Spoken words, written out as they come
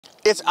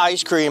It's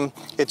ice cream.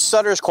 It's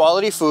Sutter's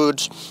Quality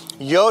Foods,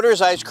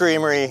 Yoder's Ice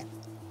Creamery.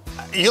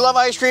 You love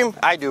ice cream?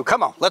 I do.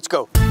 Come on, let's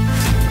go.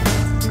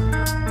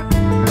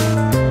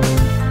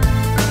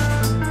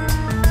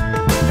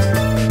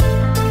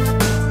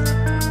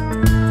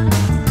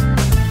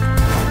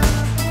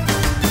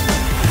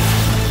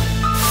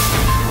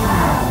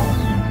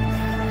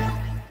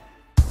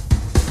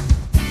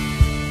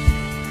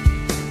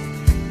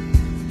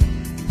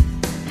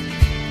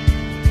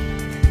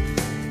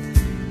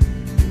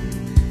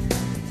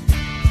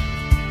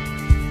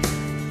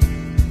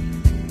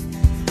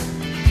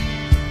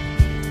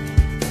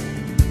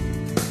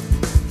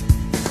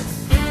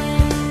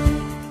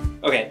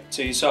 Okay,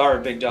 so you saw our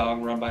big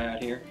dog run by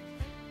out here.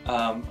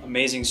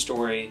 Amazing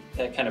story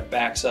that kind of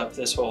backs up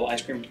this whole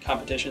ice cream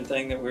competition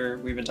thing that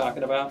we've been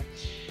talking about.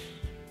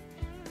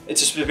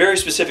 It's a very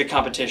specific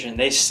competition.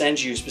 They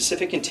send you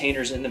specific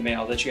containers in the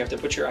mail that you have to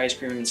put your ice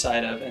cream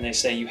inside of, and they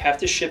say you have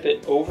to ship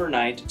it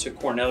overnight to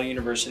Cornell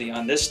University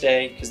on this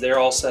day because they're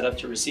all set up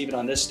to receive it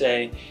on this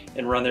day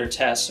and run their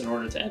tests in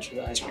order to enter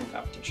the ice cream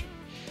competition.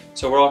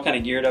 So we're all kind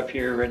of geared up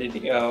here, ready to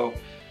go.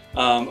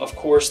 Of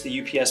course,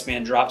 the UPS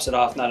man drops it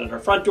off not at our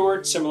front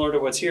door, similar to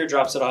what's here,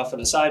 drops it off at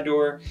a side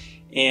door,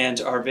 and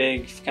our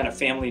big kind of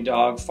family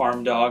dog,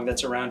 farm dog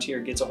that's around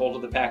here gets a hold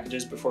of the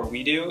packages before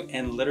we do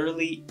and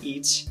literally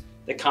eats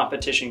the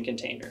competition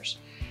containers.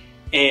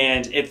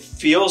 And it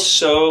feels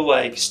so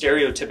like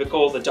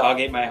stereotypical, the dog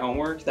ate my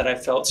homework, that I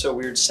felt so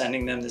weird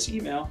sending them this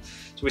email.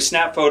 So we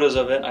snap photos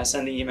of it. I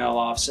send the email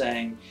off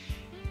saying,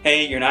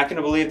 hey, you're not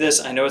gonna believe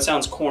this. I know it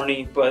sounds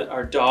corny, but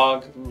our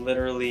dog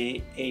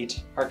literally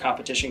ate our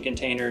competition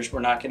containers.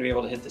 We're not gonna be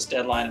able to hit this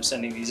deadline of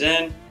sending these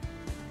in.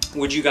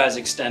 Would you guys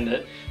extend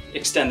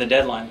the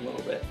deadline a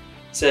little bit?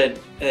 Said,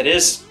 it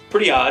is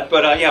pretty odd,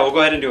 but yeah, we'll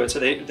go ahead and do it. So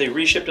they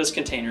reshipped us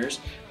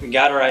containers. We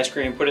got our ice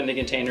cream, put it in the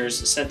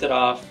containers, sent it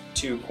off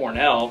to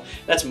Cornell.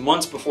 That's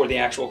months before the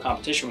actual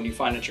competition when you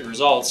find out your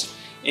results.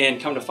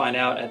 And come to find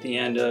out at the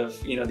end of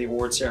the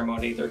award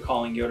ceremony, they're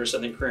calling Yoder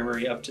Southern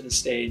Creamery up to the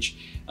stage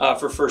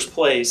for first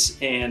place,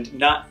 and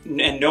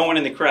no one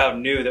in the crowd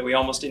knew that we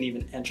almost didn't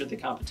even enter the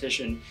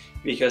competition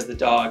because the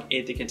dog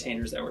ate the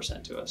containers that were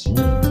sent to us.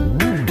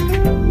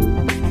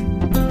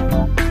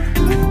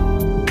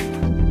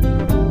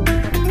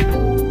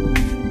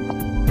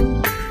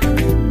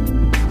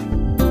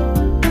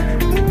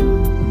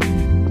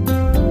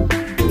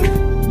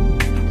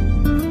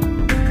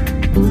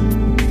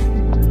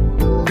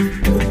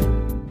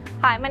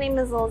 Hi, my name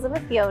is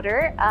Elizabeth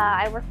Yoder.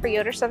 I work for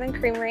Yoder Southern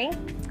Creamery.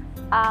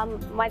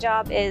 My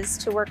job is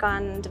to work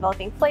on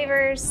developing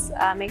flavors,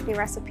 make new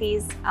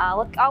recipes.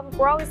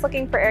 We're always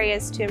looking for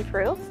areas to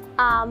improve.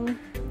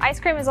 Ice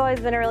cream has always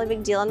been a really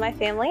big deal in my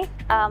family.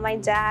 My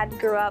dad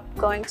grew up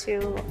going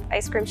to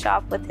ice cream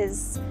shop with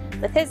his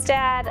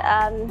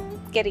dad,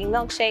 getting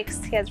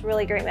milkshakes. He has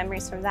really great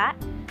memories from that.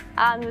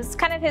 It was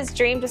kind of his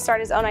dream to start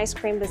his own ice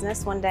cream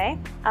business one day.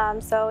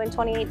 So in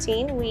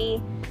 2018,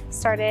 we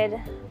started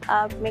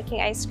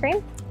making ice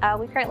cream.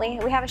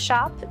 We have a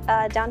shop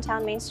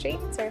downtown Main Street,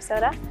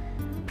 Sarasota.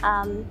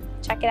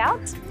 Check it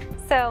out.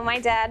 So my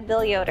dad,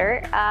 Bill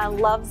Yoder,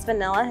 loves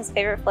vanilla. His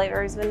favorite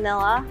flavor is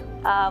vanilla.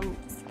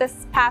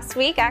 This past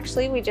week,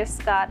 actually, we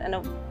just got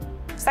a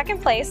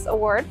second place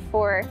award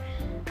for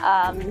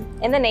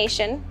in the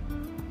nation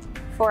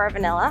for our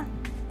vanilla.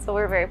 So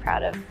we're very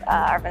proud of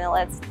our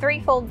vanilla. It's a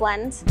threefold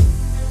blend.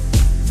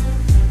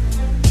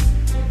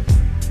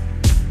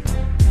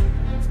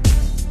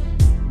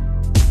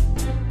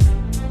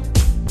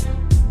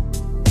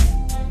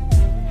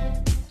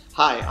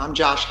 Hi, I'm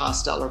Josh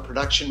Hosteller,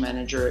 Production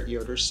Manager at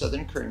Yoder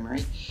Southern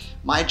Creamery.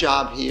 My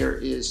job here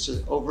is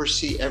to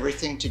oversee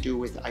everything to do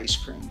with ice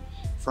cream,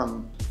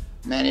 from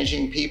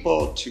managing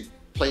people to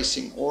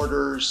placing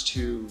orders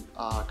to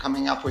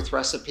coming up with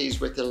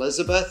recipes with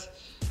Elizabeth,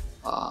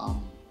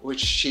 which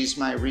she's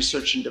my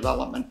research and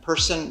development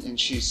person, and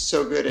she's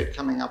so good at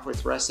coming up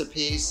with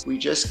recipes. We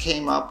just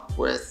came up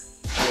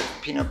with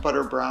a peanut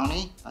butter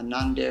brownie, a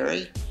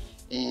non-dairy,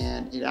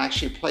 and it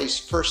actually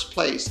placed first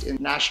place in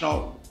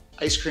National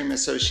Ice Cream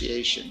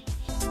Association.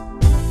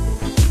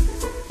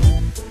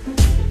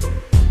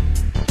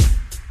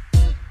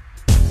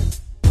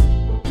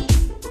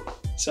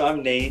 So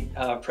I'm Nate,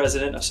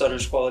 President of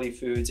Sutter's Quality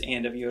Foods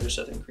and of Yoder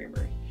Southern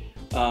Creamery.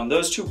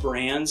 Those two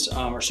brands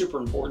are super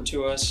important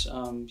to us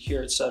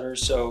here at Sutter.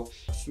 So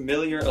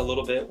familiar a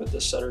little bit with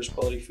the Sutter's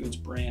Quality Foods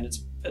brand.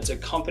 It's a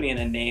company and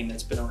a name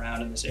that's been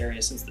around in this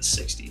area since the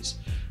 60s.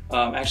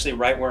 Actually,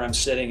 right where I'm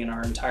sitting in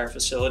our entire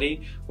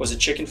facility was a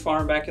chicken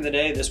farm back in the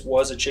day. This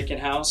was a chicken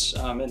house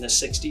in the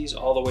 60s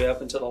all the way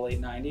up until the late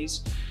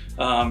 90s.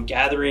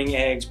 Gathering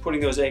eggs, putting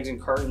those eggs in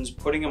cartons,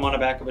 putting them on the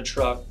back of a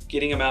truck,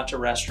 getting them out to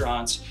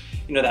restaurants.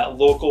 That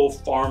local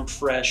farm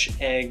fresh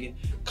egg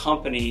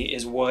company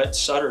is what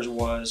Sutter's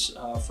was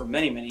for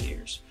many, many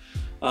years.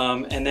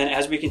 And then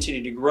as we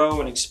continue to grow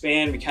and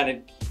expand, we kind of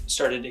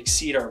started to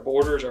exceed our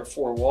borders, our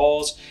four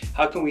walls.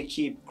 How can we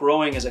keep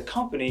growing as a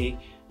company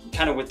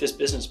kind of with this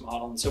business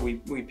model? And so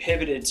we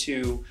pivoted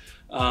to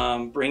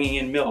bringing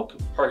in milk,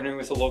 partnering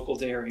with a local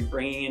dairy,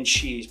 bringing in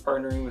cheese,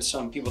 partnering with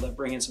some people that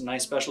bring in some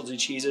nice specialty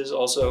cheeses,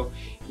 also,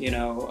 you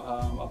know,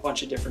 a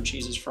bunch of different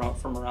cheeses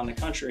from around the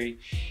country.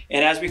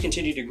 And as we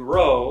continue to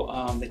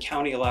grow, the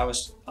county allowed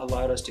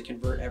us to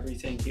convert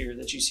everything here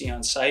that you see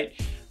on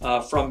site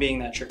from being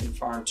that chicken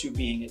farm to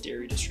being a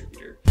dairy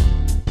distributor.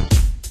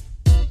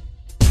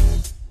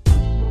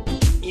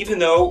 Even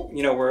though,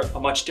 you know, we're a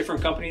much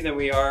different company than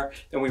we were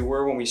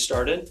when we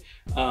started,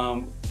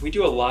 we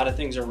do a lot of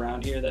things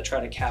around here that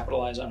try to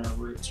capitalize on our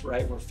roots,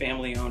 right? We're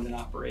family owned and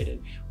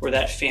operated. We're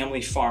that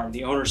family farm.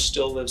 The owner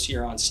still lives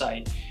here on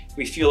site.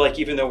 We feel like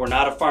even though we're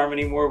not a farm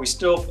anymore, we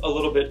still a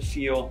little bit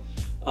feel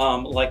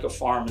like a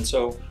farm. And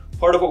so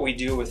part of what we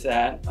do with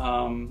that,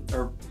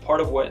 or part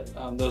of what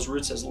those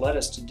roots has led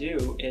us to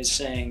do, is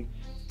saying,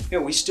 you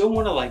know, we still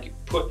want to like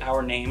put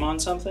our name on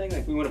something,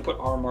 like we want to put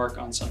our mark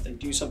on something,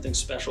 do something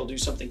special, do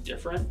something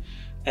different.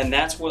 And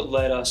that's what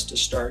led us to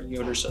start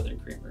Yoder Southern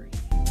Creamery.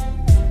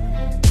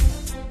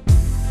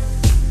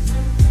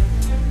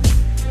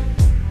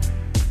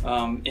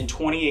 In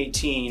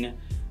 2018,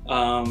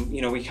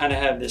 you know, we kind of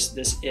have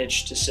this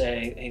itch to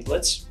say, hey,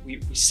 we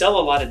sell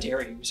a lot of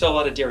dairy. We sell a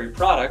lot of dairy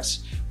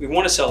products. We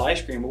want to sell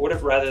ice cream, but what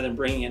if rather than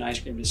bringing in ice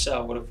cream to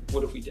sell,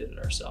 what if we did it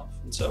ourselves?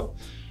 And so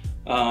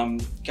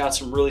got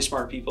some really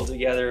smart people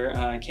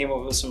together, came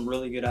up with some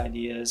really good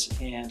ideas,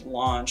 and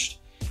launched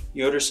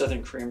Yoder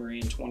Southern Creamery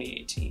in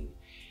 2018.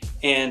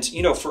 And,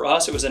 you know, for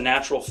us, it was a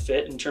natural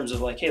fit in terms of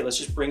like, hey, let's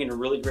just bring in a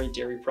really great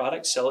dairy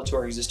product, sell it to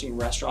our existing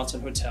restaurants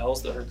and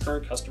hotels that are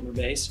current customer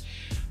base.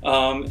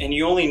 And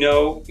you only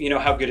know, you know,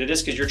 how good it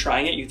is because you're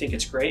trying it, you think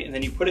it's great, and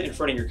then you put it in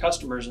front of your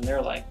customers and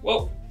they're like,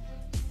 whoa,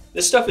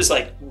 this stuff is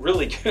like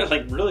really good,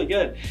 like really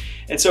good.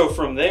 And so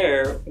from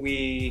there,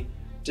 we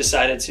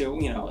decided to,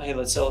 you know, hey,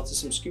 let's sell it to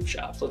some scoop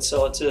shops. Let's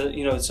sell it to,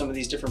 you know, some of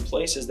these different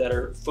places that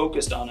are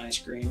focused on ice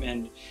cream.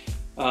 And,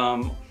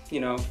 you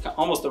know,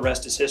 almost the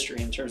rest is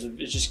history in terms of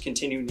it's just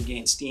continuing to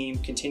gain steam,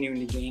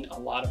 continuing to gain a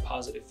lot of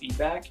positive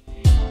feedback.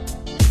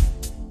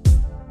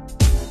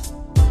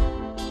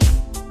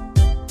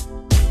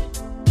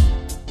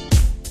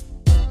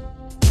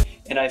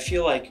 And I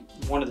feel like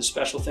one of the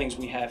special things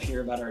we have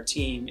here about our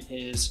team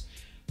is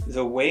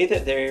the way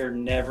that they're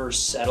never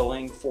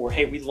settling for,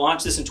 hey, we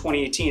launched this in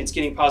 2018, it's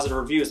getting positive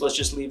reviews, let's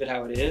just leave it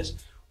how it is.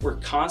 We're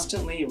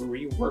constantly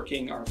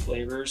reworking our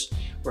flavors.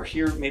 We're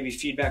hearing maybe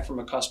feedback from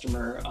a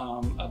customer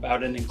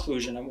about an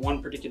inclusion of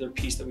one particular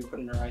piece that we put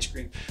in our ice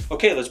cream.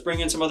 Okay, let's bring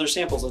in some other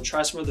samples, let's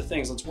try some other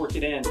things, let's work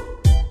it in.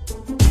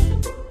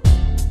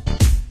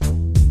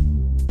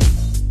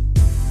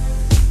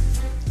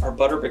 Our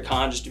butter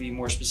pecan, just to be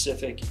more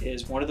specific,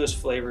 is one of those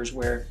flavors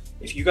where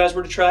if you guys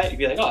were to try it, you'd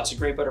be like, oh, it's a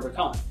great butter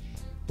pecan.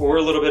 But we're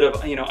a little bit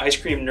of, you know, ice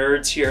cream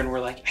nerds here, and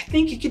we're like, I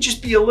think it could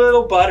just be a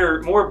little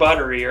more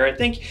buttery, or I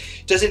think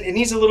it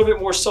needs a little bit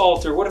more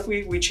salt, or what if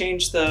we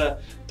change the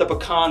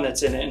pecan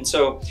that's in it? And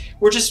so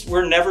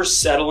we're never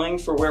settling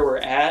for where we're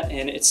at,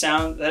 and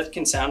that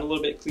can sound a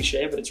little bit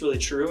cliche, but it's really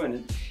true, and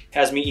it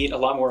has me eat a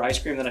lot more ice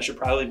cream than I should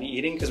probably be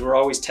eating because we're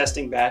always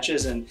testing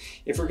batches, and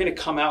if we're gonna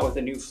come out with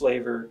a new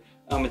flavor,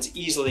 it's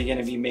easily going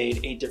to be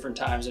made 8 different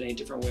times in 8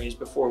 different ways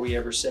before we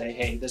ever say,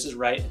 hey, this is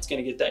right. It's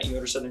going to get that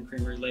Yoder Southern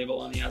Creamery label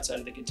on the outside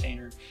of the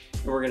container,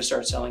 and we're going to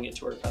start selling it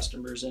to our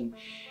customers. And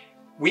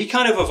we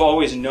kind of have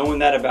always known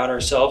that about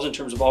ourselves in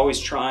terms of always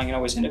trying and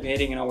always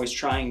innovating and always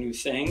trying new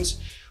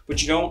things,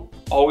 but you don't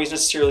always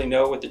necessarily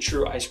know what the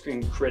true ice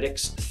cream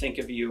critics think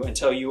of you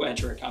until you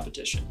enter a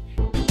competition.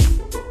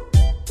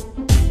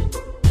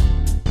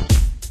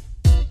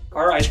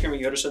 Our ice cream at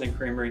Yoder Southern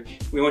Creamery,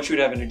 we want you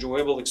to have an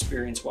enjoyable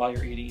experience while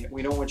you're eating it.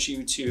 We don't want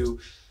you to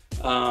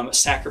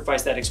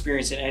sacrifice that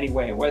experience in any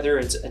way, whether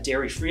it's a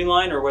dairy-free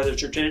line or whether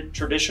it's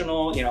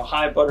traditional, you know,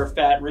 high butter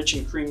fat, rich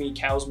and creamy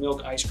cow's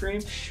milk ice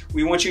cream.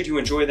 We want you to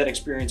enjoy that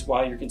experience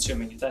while you're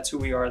consuming it. That's who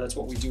we are. That's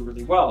what we do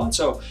really well. And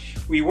so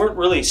we weren't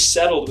really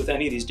settled with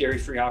any of these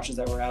dairy-free options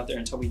that were out there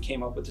until we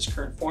came up with this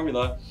current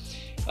formula,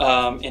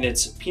 and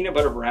it's peanut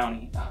butter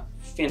brownie.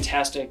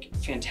 Fantastic,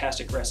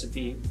 fantastic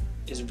recipe.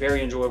 Is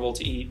very enjoyable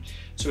to eat.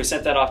 So we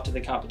sent that off to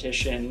the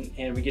competition,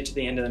 and we get to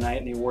the end of the night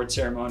in the award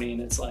ceremony, and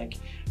it's like,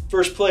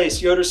 first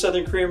place, Yoder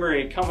Southern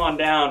Creamery, come on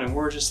down. And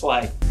we're just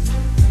like,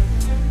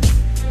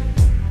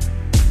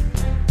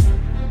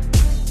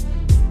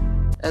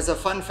 as a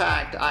fun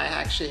fact, I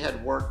actually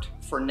had worked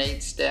for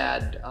Nate's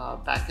dad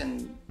back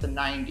in the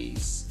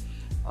 90s,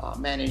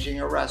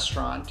 managing a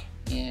restaurant,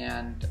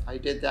 and I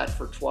did that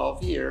for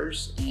 12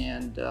 years.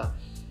 And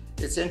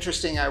it's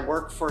interesting, I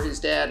worked for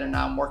his dad and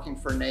now I'm working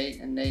for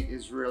Nate, and Nate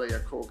is really a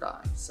cool guy,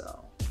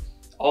 so.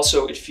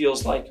 Also, it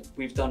feels like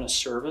we've done a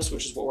service,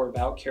 which is what we're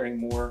about, caring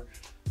more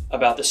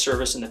about the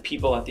service and the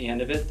people at the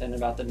end of it than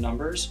about the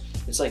numbers.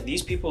 It's like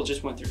these people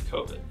just went through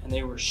COVID and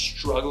they were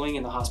struggling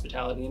in the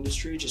hospitality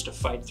industry just to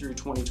fight through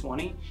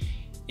 2020.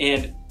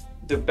 And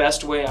the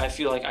best way I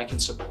feel like I can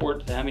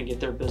support them and get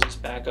their business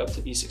back up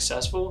to be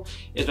successful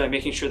is by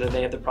making sure that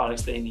they have the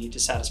products they need to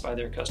satisfy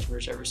their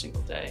customers every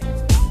single day.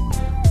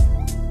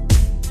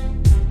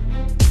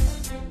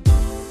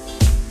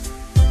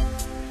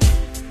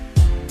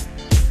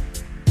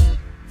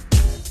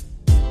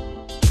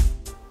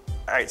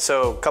 All right,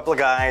 so a couple of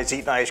guys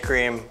eating ice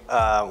cream,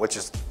 which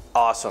is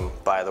awesome,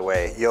 by the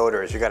way.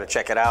 Yoder's, you got to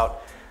check it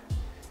out.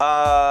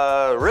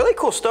 Really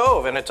cool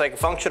stove, and it's like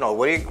functional.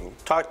 What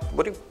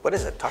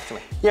is it? Talk to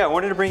me. Yeah, I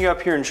wanted to bring you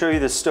up here and show you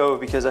this stove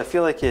because I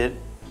feel like it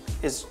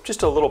is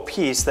just a little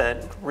piece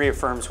that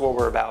reaffirms what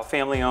we're about.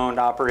 Family owned,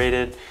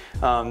 operated.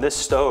 This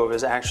stove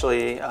is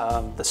actually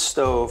the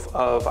stove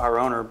of our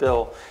owner,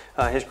 Bill,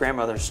 his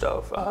grandmother's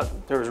stove.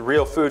 There was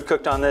real food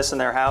cooked on this in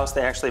their house.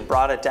 They actually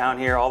brought it down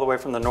here all the way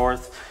from the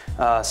north,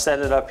 set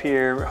it up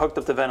here, hooked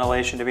up the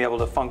ventilation to be able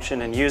to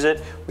function and use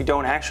it. We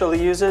don't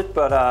actually use it,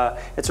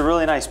 but it's a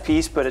really nice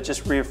piece, but it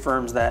just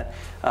reaffirms that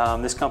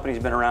this company's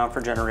been around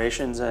for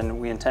generations and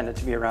we intend it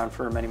to be around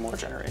for many more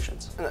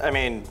generations. I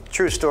mean,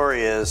 true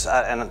story is,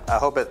 and I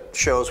hope it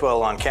shows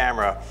well on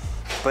camera,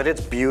 but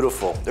it's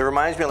beautiful. It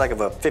reminds me like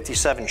of a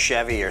 57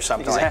 Chevy or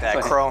something like that,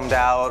 chromed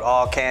out,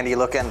 all candy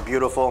looking,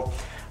 beautiful.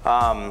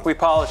 We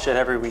polish it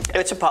every week.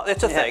 It's a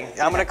thing.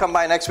 I'm gonna come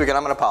by next week and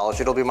I'm gonna polish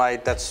it. It'll be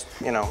that's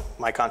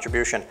my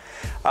contribution.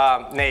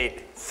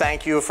 Nate,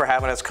 thank you for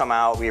having us come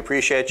out. We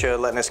appreciate you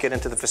letting us get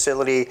into the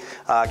facility,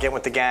 get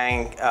with the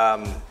gang.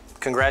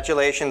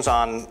 Congratulations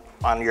on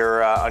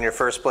your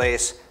first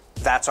place.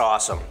 That's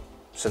awesome.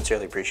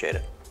 Sincerely appreciate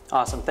it.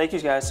 Awesome. Thank you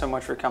guys so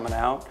much for coming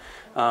out.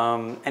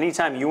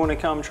 Anytime you want to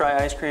come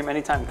try ice cream,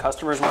 anytime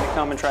customers want to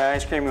come and try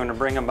ice cream, we want to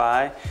bring them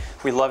by.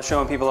 We love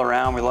showing people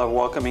around. We love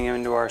welcoming them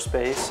into our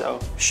space. So,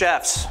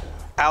 chefs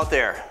out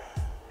there,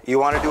 you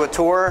want to do a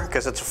tour?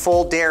 Because it's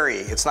full dairy.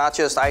 It's not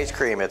just ice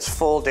cream. It's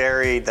full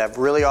dairy, that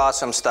really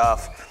awesome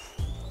stuff.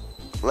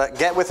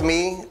 Get with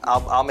me.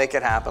 I'll make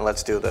it happen.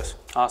 Let's do this.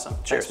 Awesome.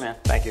 Cheers. Thanks, man.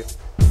 Thank you.